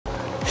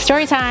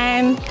Story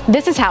time!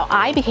 This is how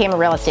I became a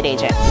real estate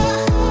agent.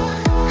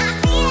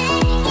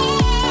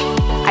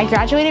 I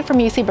graduated from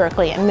UC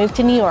Berkeley and moved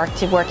to New York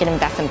to work in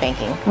investment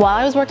banking. While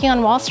I was working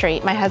on Wall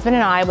Street, my husband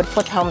and I would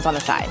flip homes on the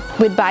side.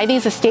 We'd buy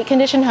these estate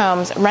condition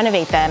homes,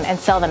 renovate them, and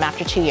sell them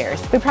after 2 years.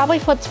 We probably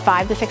flipped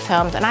 5 to 6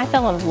 homes, and I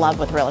fell in love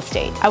with real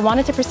estate. I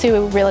wanted to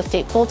pursue real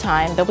estate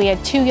full-time, but we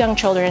had 2 young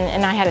children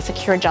and I had a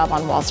secure job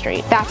on Wall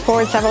Street. Fast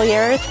forward several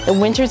years, the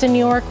winters in New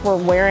York were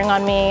wearing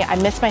on me. I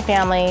missed my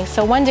family,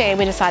 so one day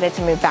we decided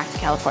to move back to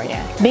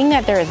California. Being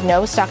that there is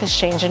no stock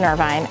exchange in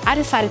Irvine, I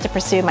decided to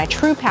pursue my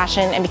true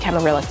passion and become a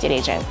real estate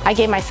agent. I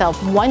gave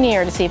myself 1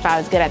 year to see if I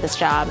was good at this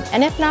job,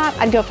 and if not,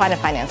 I'd go find a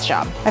finance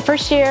job. My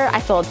first year, I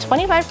sold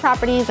 25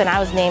 properties and I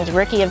was named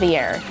Rookie of the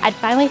Year. I'd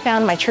finally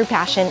found my true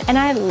passion and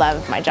I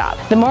loved my job.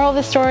 The moral of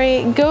the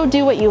story, go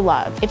do what you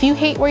love. If you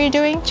hate what you're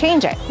doing,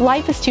 change it.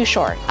 Life is too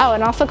short. Oh,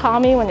 and also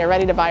call me when you're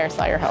ready to buy or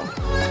sell your home.